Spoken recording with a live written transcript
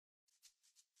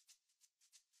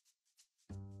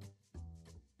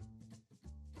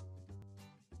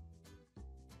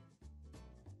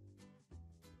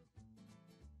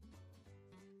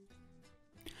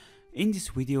In this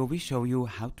video we show you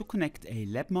how to connect a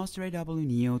LabMaster-aw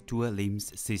Neo to a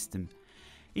LIMS system.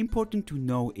 Important to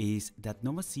know is that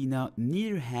Novasina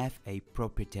neither have a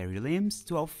proprietary LIMS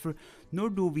to offer, nor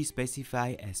do we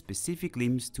specify a specific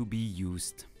LIMS to be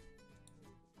used.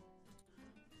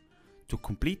 To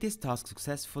complete this task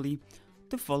successfully,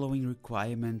 the following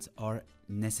requirements are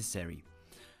necessary.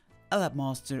 A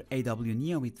LabMaster-aw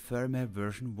Neo with firmware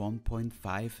version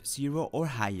 1.50 or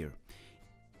higher.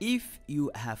 If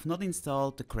you have not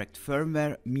installed the correct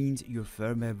firmware, means your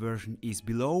firmware version is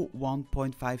below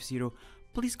 1.50,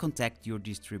 please contact your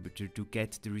distributor to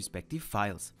get the respective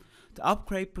files. The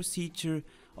upgrade procedure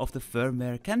of the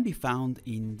firmware can be found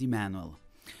in the manual.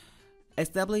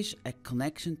 Establish a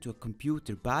connection to a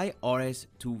computer by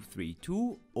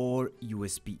RS-232 or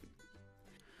USB.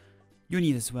 You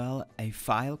need as well a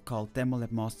file called demo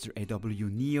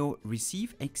LabMaster-aw Neo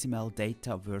receive XML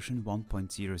data version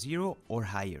 1.00 or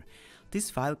higher. This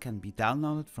file can be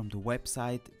downloaded from the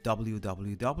website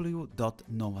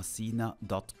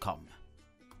www.novasina.com.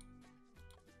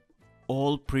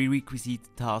 All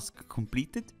prerequisite tasks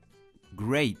completed?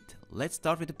 Great! Let's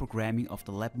start with the programming of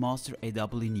the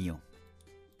LabMaster-aw Neo.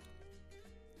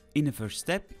 In the first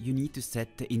step, you need to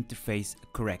set the interface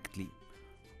correctly.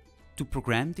 To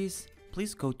program this,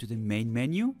 please go to the main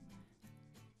menu,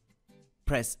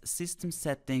 press System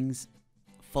Settings,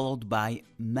 followed by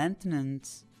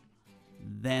Maintenance,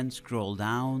 then scroll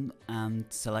down and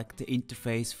select the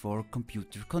interface for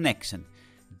computer connection.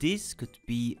 This could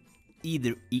be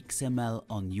either XML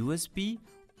on USB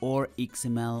or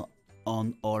XML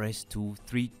on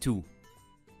RS-232.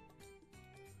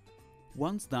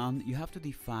 Once done, you have to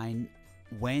define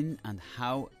when and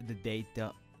how the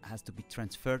data has to be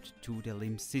transferred to the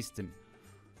LIMS system.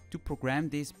 To program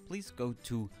this, please go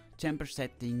to Chamber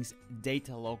Settings,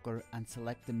 Data Logger and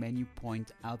select the menu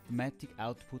point Automatic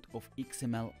Output of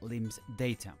XML LIMS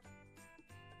data.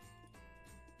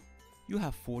 You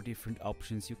have 4 different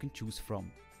options you can choose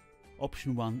from.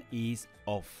 Option 1 is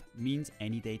Off, means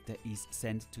any data is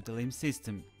sent to the LIMS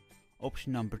system.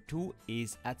 Option number 2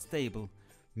 is At Stable,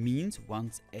 means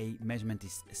once a measurement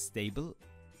is stable,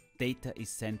 data is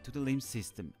sent to the LIMS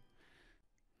system.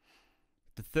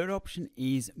 The third option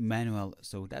is manual,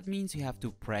 so that means you have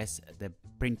to press the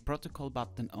print protocol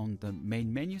button on the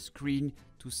main menu screen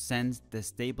to send the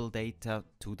stable data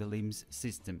to the LIMS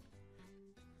system.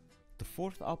 The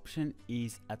fourth option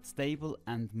is at stable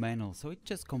and manual, so it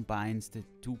just combines the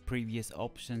 2 previous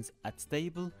options, at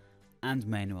stable and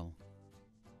manual.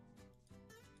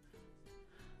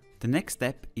 The next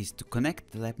step is to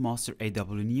connect the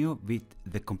LabMaster-aw Neo with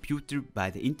the computer by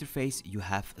the interface you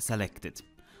have selected.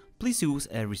 Please use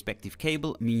a respective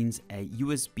cable, means a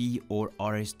USB or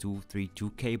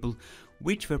RS-232 cable,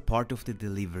 which were part of the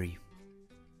delivery.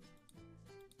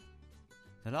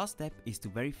 The last step is to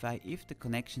verify if the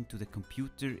connection to the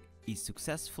computer is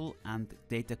successful and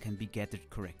data can be gathered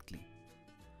correctly.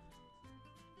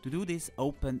 To do this,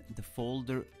 open the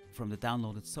folder from the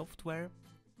downloaded software.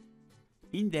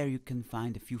 In there you can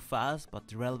find a few files, but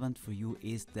the relevant for you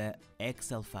is the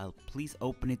Excel file. Please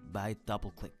open it by double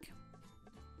click.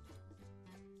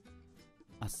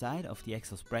 Aside of the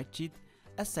Excel spreadsheet,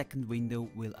 a second window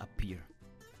will appear.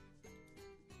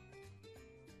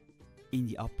 In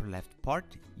the upper left part,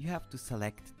 you have to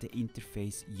select the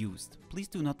interface used. Please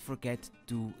do not forget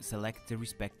to select the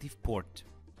respective port.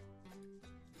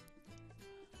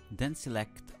 Then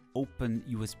select Open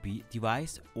USB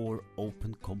device or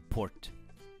Open COM port.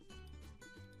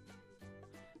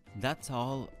 That's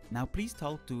all. Now please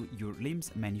talk to your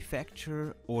LIMS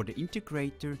manufacturer or the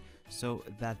integrator so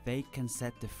that they can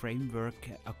set the framework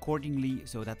accordingly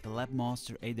so that the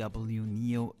LabMaster-aw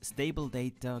Neo stable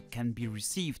data can be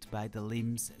received by the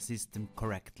LIMS system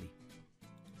correctly.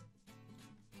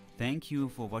 Thank you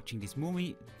for watching this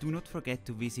movie. Do not forget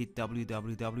to visit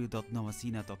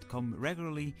www.novasina.com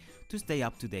regularly to stay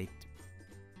up to date.